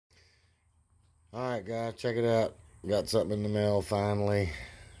Alright guys, check it out. Got something in the mail finally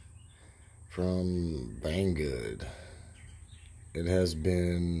from Banggood. It has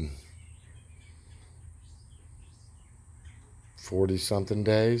been 40 something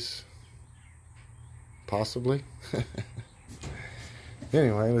days, possibly.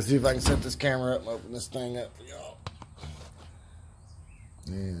 Anyway, let's see if I can set this camera up and open this thing up for y'all.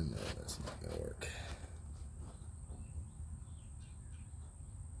 And that's not gonna work.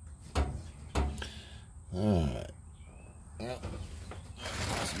 Alright. Well,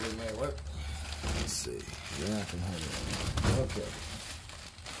 possibly may work. Let's see. Yeah, I can hold it. Okay.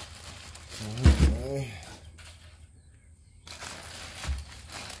 Okay.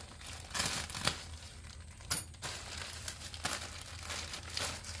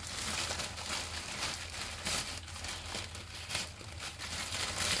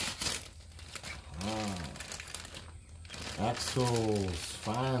 Axels,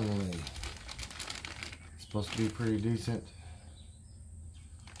 finally. Supposed to be pretty decent.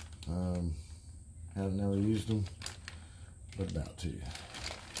 Haven't never used them, but about to.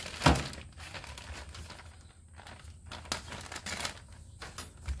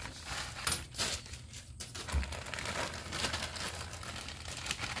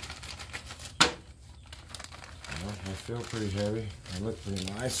 Well, they feel pretty heavy. They look pretty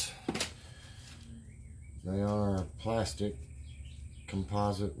nice. They are plastic,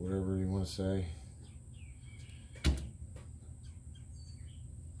 composite, whatever you want to say.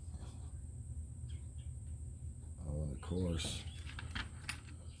 Oh, and of course,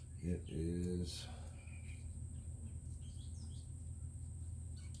 it is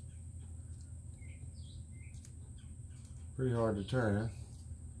pretty hard to turn.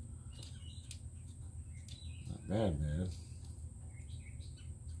 Not bad.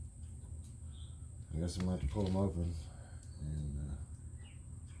 I guess I might have to pull them open and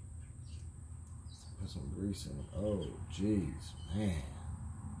put some grease in them. Oh, jeez, man.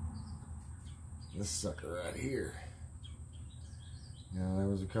 This sucker right here. Now, there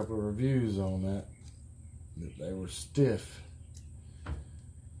was a couple of reviews on that they were stiff.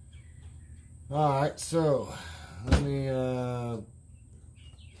 Alright, so let me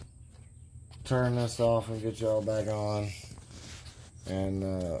turn this off and get y'all back on.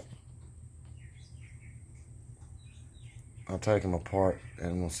 And I'll take them apart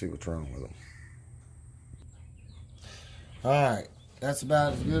and we'll see what's wrong with them. Alright, that's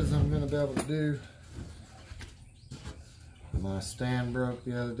about as good as I'm going to be able to do. My stand broke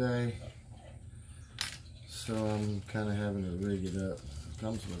the other day, so I'm kind of having to rig it up. It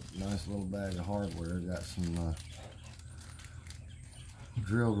comes with a nice little bag of hardware. Got some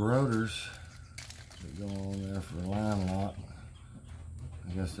drilled rotors that go on there for a line lock.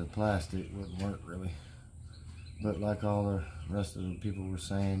 I guess they're plastic, wouldn't work really. But like all the rest of the people were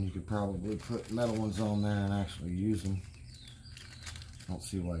saying, you could probably put metal ones on there and actually use them. Don't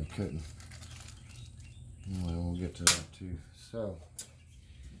see why you couldn't. Anyway, we'll get to that too. So,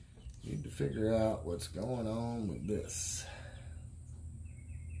 need to figure out what's going on with this.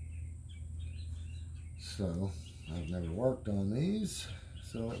 So, I've never worked on these,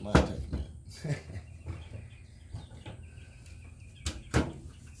 so it might take a minute.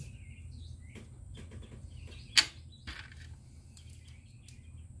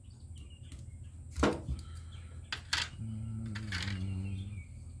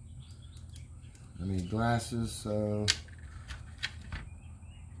 I need glasses, so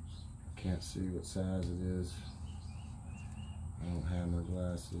can't see what size it is. I don't have my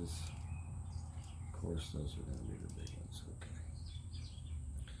glasses. Of course, those are going to be the big ones. Okay.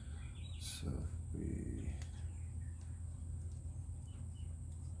 So if we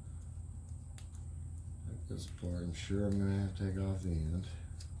take this apart, I'm sure I'm going to have to take off the end.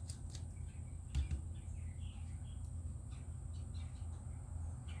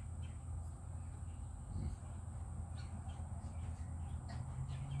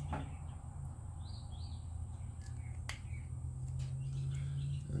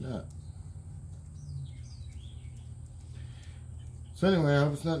 Not. So anyway, I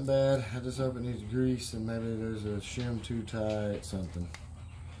hope it's not bad. I just hope it needs grease and maybe there's a shim too tight, something.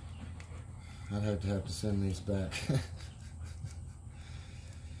 I'd have to send these back.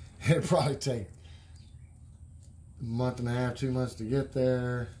 It'd probably take a month and a half, 2 months to get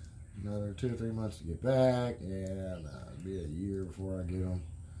there. Another 2 or 3 months to get back. Yeah, no, it'd be a year before I get them.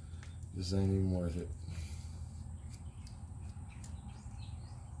 This ain't even worth it.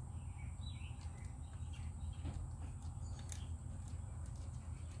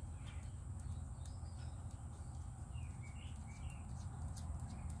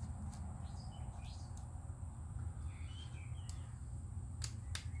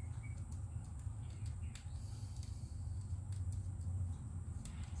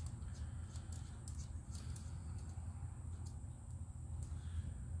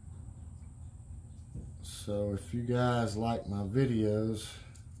 So if you guys like my videos,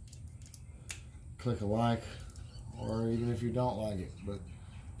 click a like, or even if you don't like it, but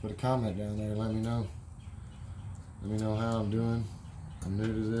put a comment down there, let me know. Let me know how I'm doing. I'm new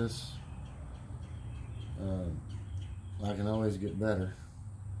to this. I can always get better.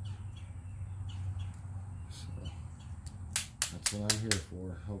 So that's what I'm here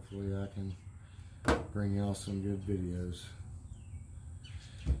for. Hopefully I can bring y'all some good videos.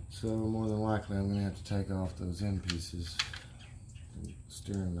 So more than likely I'm going to have to take off those end pieces,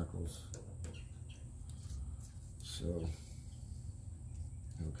 steering knuckles. So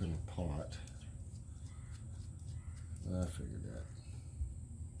it'll come apart. I figured that.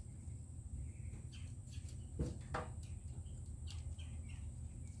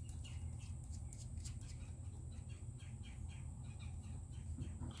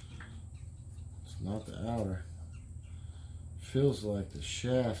 It's not the outer. Feels like the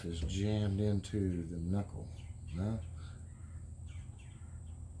shaft is jammed into the knuckle. No?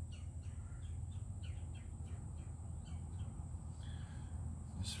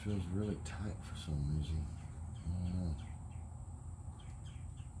 This feels really tight for some reason. I don't know.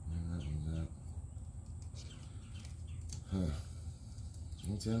 Maybe that one's out. Huh.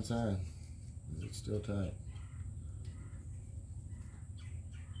 It's inside. Is it still tight?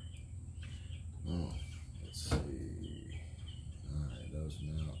 Oh, let's see. Alright, those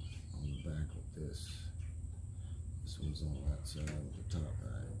are out on the back with this. This one's on that side with the top right.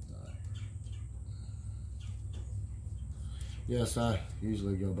 Yes, I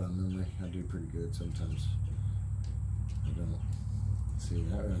usually go by memory. I do pretty good sometimes. I don't. See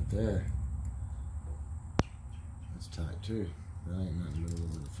that right there? That's tight too. That ain't nothing but a little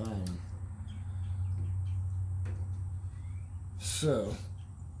bit of filing. So,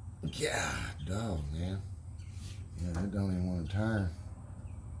 God dog, man. Yeah, it don't even want to turn.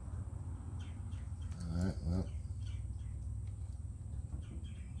 Alright, well.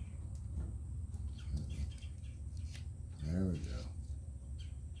 There we go.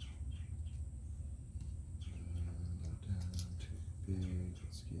 Down too big.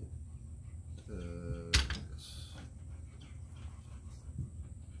 Let's get this.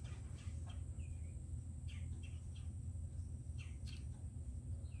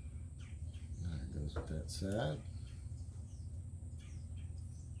 There goes with that side.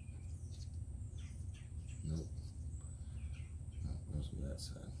 Nope. Nope, goes with that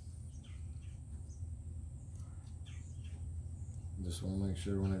side. Just want to make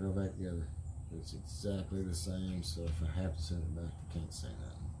sure when I go back together, it's exactly the same, so if I have to send it back, I can't say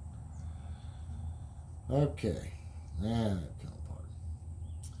nothing. Okay, now it come apart.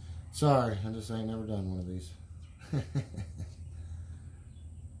 Sorry, I just ain't never done one of these.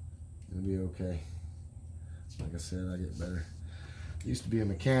 It'll be okay. Like I said, I get better. Used to be a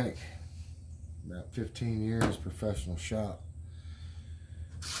mechanic, about 15 years, professional shop.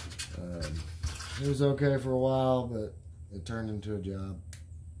 It was okay for a while, but it turned into a job,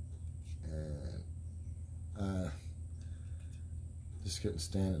 and I just couldn't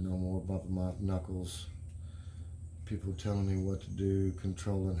stand it no more, bumping my knuckles, people telling me what to do,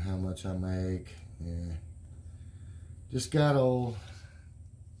 controlling how much I make. Yeah, just got old.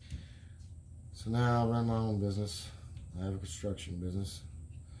 So now I run my own business. I have a construction business.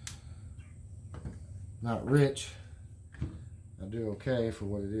 Not rich. I do okay for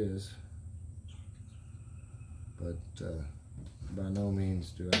what it is. But by no means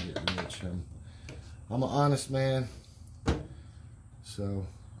do I get rich. I'm an honest man, so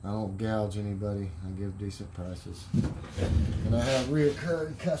I don't gouge anybody. I give decent prices. And I have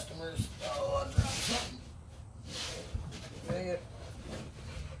reoccurring customers. Oh, I dropped something. Dang it.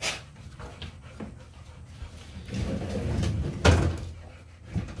 And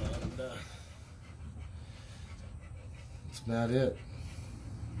that's about it.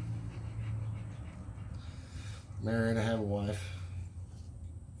 Married, I have a wife,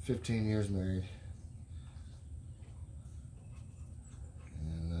 15 years married,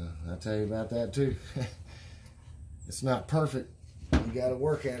 and I'll tell you about that too. It's not perfect, you got to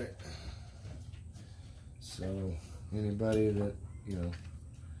work at it. So anybody that, you know,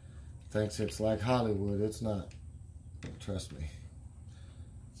 thinks it's like Hollywood, it's not, trust me.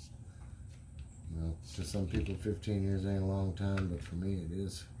 You know, to some people 15 years ain't a long time, but for me it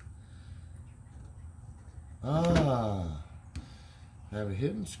is. Ah, I have a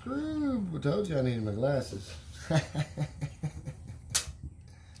hidden screw. I told you I needed my glasses.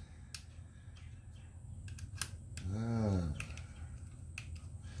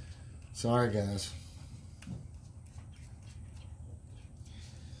 Sorry, guys.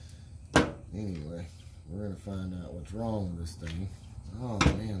 Anyway, we're going to find out what's wrong with this thing. Oh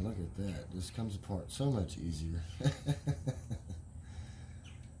man, look at that. This comes apart so much easier.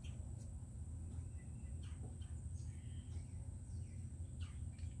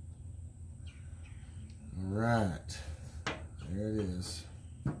 Right. There it is.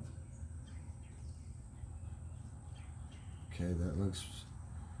 Okay, that looks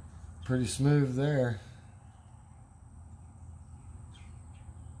pretty smooth there.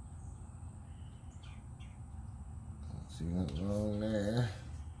 See what's wrong there.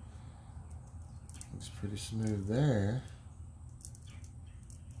 Looks pretty smooth there.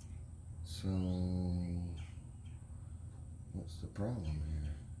 So, what's the problem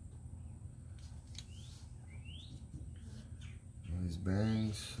here? Are these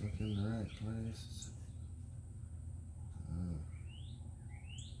bearings look in the right place?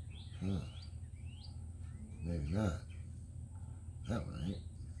 Huh. Maybe not. That one ain't.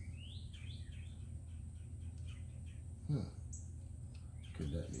 Huh. Could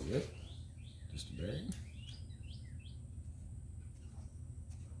that be it? Just a bearing?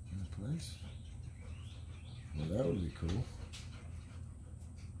 In place? Well, that would be cool.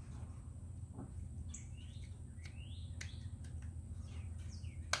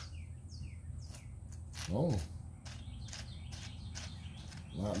 Oh.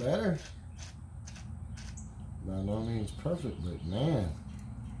 A lot better. By no means perfect, but man.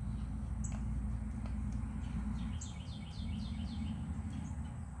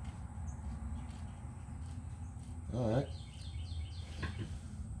 Alright.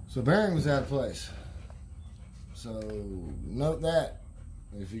 So bearing was out of place. So note that.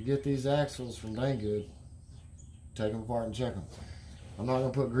 If you get these axles from Banggood, take them apart and check them. I'm not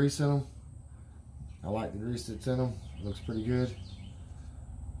going to put grease in them. I like the grease that's in them. It looks pretty good.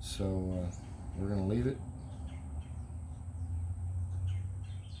 So we're going to leave it.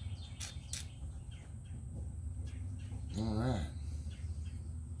 Alright.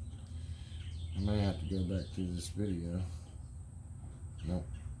 I may have to go back through this video. Nope,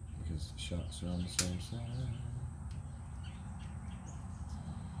 because the shocks are on the same side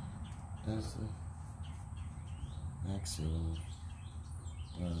as the axle.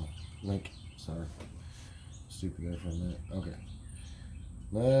 Link. Sorry. Stupid there for a minute. Okay.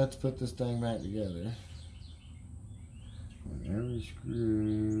 Let's put this thing back together. And every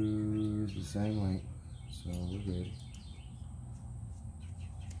screw is the same length, so we're good.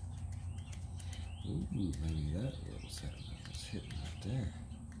 Ooh, maybe that was happening. It's hitting right there.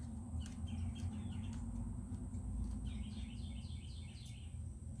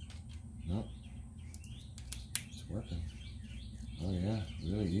 Nope. It's working. Oh yeah,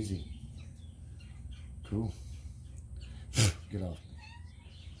 really easy. Cool. Get off me.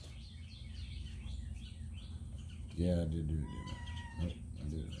 Yeah, I did do it, didn't I? Nope, I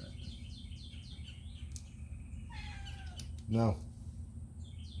did it right. No.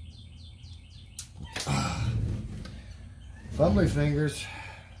 Fumbly fingers.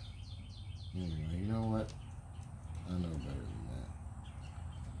 Anyway, you know what? I know better than that.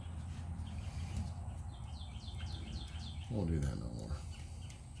 Won't do that no more.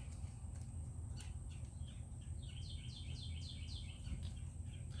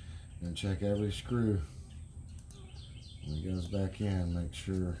 And check every screw when it goes back in. Make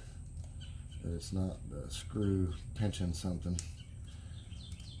sure that it's not the screw pinching something.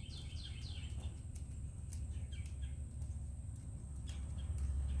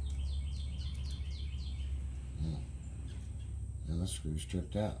 And the screw's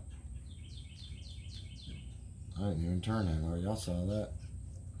stripped out. I didn't even turn that. Oh, y'all saw that.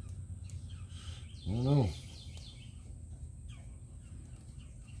 I don't know.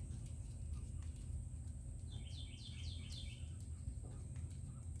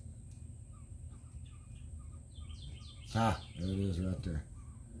 Ah, there it is right there.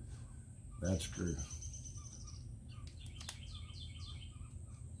 That screw.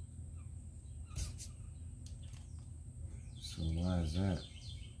 So why is that?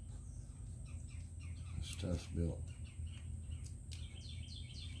 The stuff's built.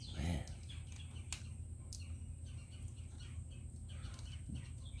 Man.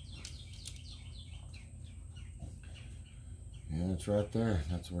 Yeah, it's right there.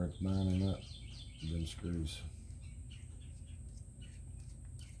 That's where it's lining up. Them screws.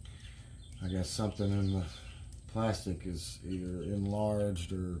 I guess something in the plastic is either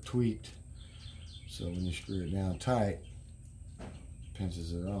enlarged or tweaked. So when you screw it down tight, it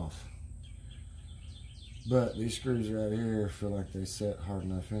pinches it off. But these screws right here feel like they set hard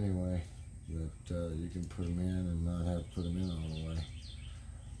enough anyway that you can put them in and not have to put them in all the way.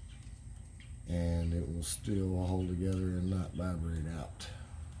 And it will still hold together and not vibrate out.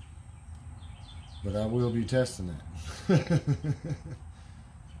 But I will be testing that.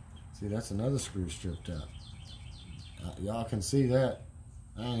 See, that's another screw stripped out. Y'all can see that.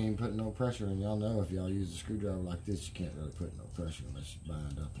 I ain't even putting no pressure in. Y'all know if y'all use a screwdriver like this, you can't really put no pressure unless you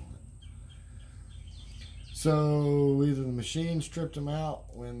bind up on it. So either the machine stripped them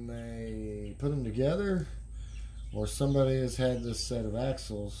out when they put them together, or somebody has had this set of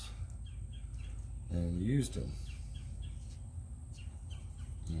axles and used them.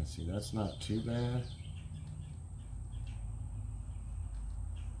 Yeah, see, that's not too bad.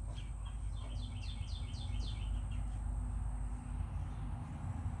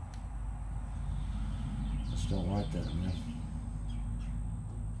 Just don't like that, man.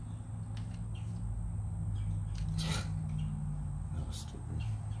 That was stupid.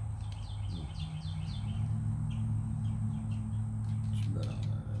 You bet on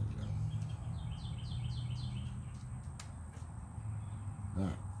that. There you go.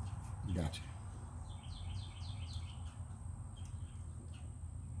 Alright. Gotcha.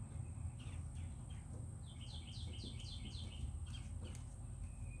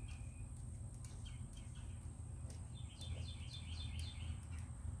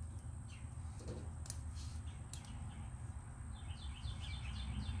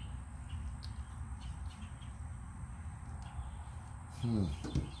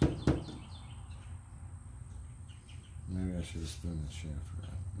 Maybe I should have spun the shaft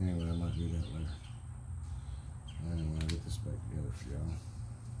around. Anyway, I might do that later. Anyway, I'll get this back together for y'all.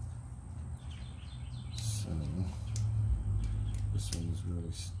 So, this one is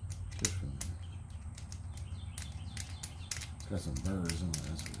really stiff in there. It's got some burrs on it,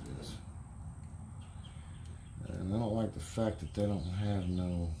 that's what it is. And I don't like the fact that they don't have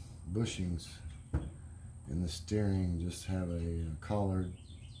no bushings in the steering, just have a collared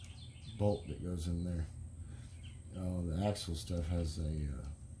bolt that goes in there. The axle stuff has a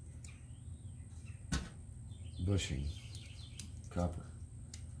bushing, copper.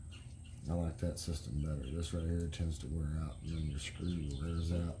 I like that system better. This right here tends to wear out, and then your screw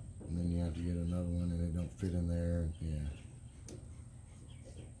wears out, and then you have to get another one, and it don't fit in there. Yeah.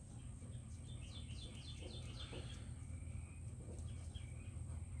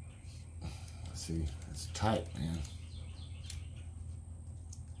 See, it's tight, man.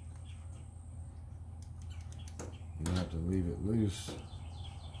 You have to leave it loose.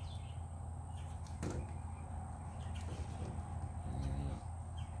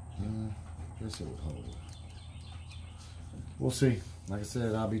 I guess it would hold. We'll see. Like I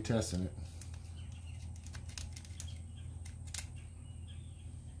said, I'll be testing it.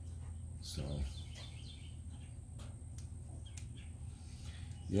 So,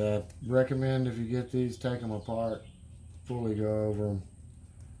 yeah, recommend if you get these, take them apart, fully go over them.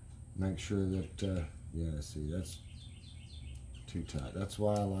 Make sure that, yeah, see, that's too tight. That's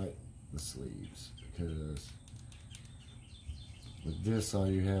why I like the sleeves, because with this, all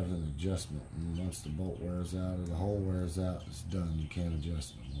you have is an adjustment, and once the bolt wears out or the hole wears out, it's done. You can't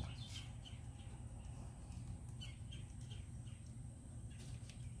adjust no more.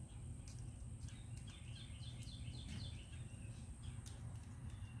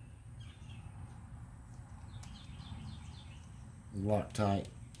 Loctite.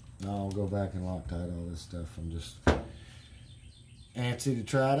 Now I'll go back and Loctite all this stuff. I'm just antsy to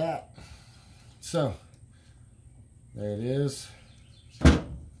try it out. So there it is,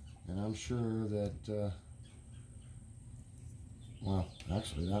 and I'm sure that well,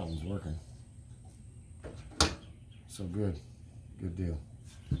 actually that one's working, so good deal.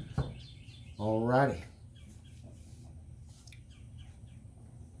 Alrighty.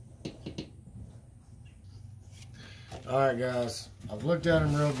 Alright guys, I've looked at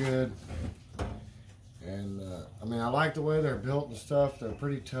them real good, and I mean, I like the way they're built and stuff. They're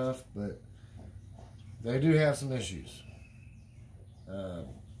pretty tough, but they do have some issues. We're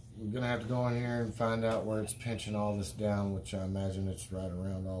going to have to go in here and find out where it's pinching all this down, which I imagine it's right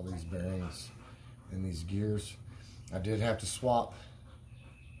around all these bearings and these gears. I did have to swap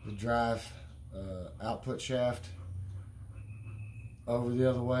the drive output shaft over the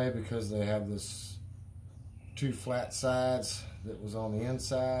other way because they have this two flat sides that was on the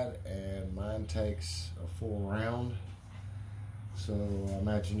inside, and mine takes a full round. So I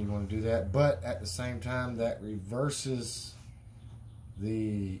imagine you want to do that, but at the same time that reverses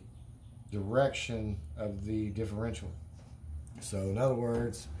the direction of the differential. So in other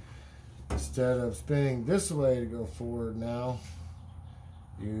words, instead of spinning this way to go forward now,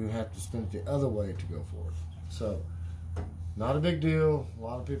 you have to spin it the other way to go forward. So not a big deal. A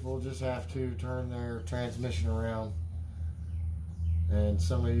lot of people just have to turn their transmission around, and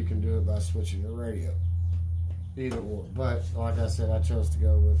some of you can do it by switching the radio. Either or. But like I said, I chose to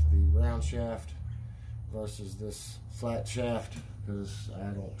go with the round shaft versus this flat shaft, because I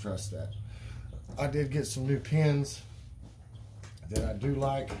don't trust that. I did get some new pins that I do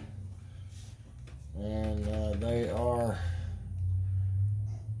like, and they are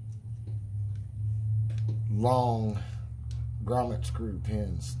long grommet screw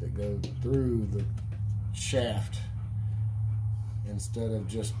pins that go through the shaft instead of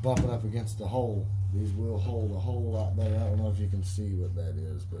just bumping up against the hole. These will hold a whole lot better. I don't know if you can see what that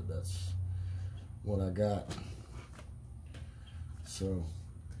is, but that's what I got. So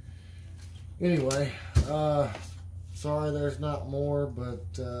anyway, sorry there's not more, but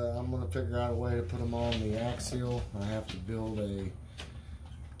I'm going to figure out a way to put them on the axial. I have to build a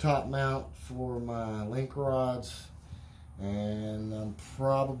top mount for my link rods, and I'm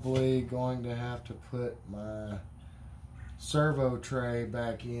probably going to have to put my servo tray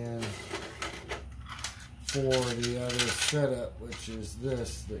back in for the other setup, which is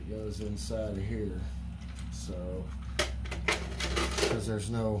this that goes inside of here. So, because there's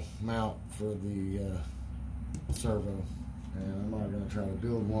no mount for the servo, and I'm not going to try to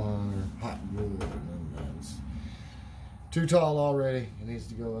build one or hot glue it, and it's too tall already. It needs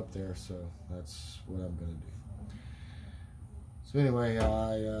to go up there, so that's what I'm going to do. So anyway,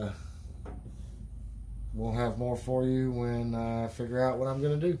 I will have more for you when I figure out what I'm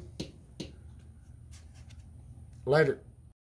going to do. Later.